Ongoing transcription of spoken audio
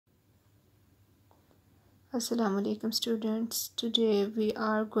Assalamu alaikum students. Today we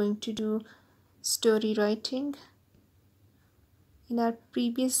are going to do story writing. In our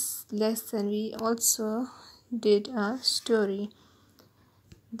previous lesson we also did a story.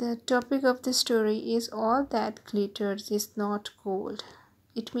 The topic of the story is all that glitters is not gold.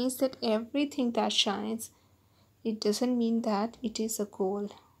 It means that everything that shines, it doesn't mean that it is a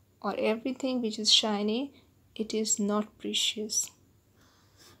gold, or everything which is shiny, it is not precious.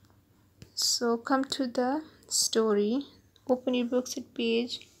 So come to the story. Open your books at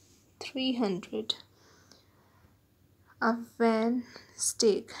page 300. A Van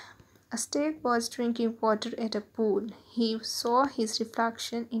Steg. A stag was drinking water at a pool. He saw his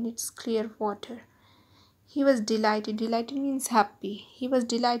reflection in its clear water. He was delighted. Delighted means happy. He was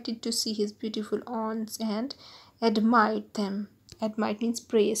delighted to see his beautiful aunts and admired them. Admired means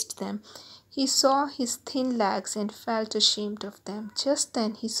praised them. He saw his thin legs and felt ashamed of them. Just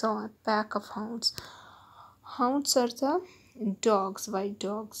then he saw a pack of hounds. Hounds are the dogs, white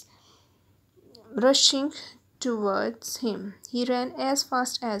dogs, rushing towards him. He ran as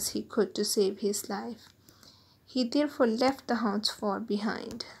fast as he could to save his life. He therefore left the hounds far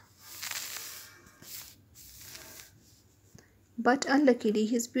behind. But unluckily,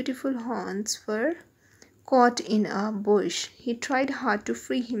 his beautiful hounds were caught in a bush. He tried hard to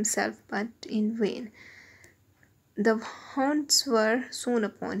free himself, but in vain. The hounds were soon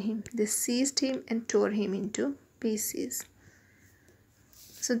upon him. They seized him and tore him into pieces.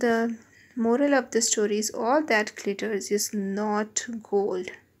 So the moral of the story is all that glitters is not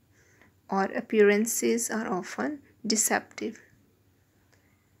gold, or appearances are often deceptive.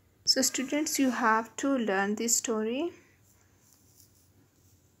 So students, you have to learn this story.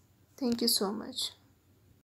 Thank you so much.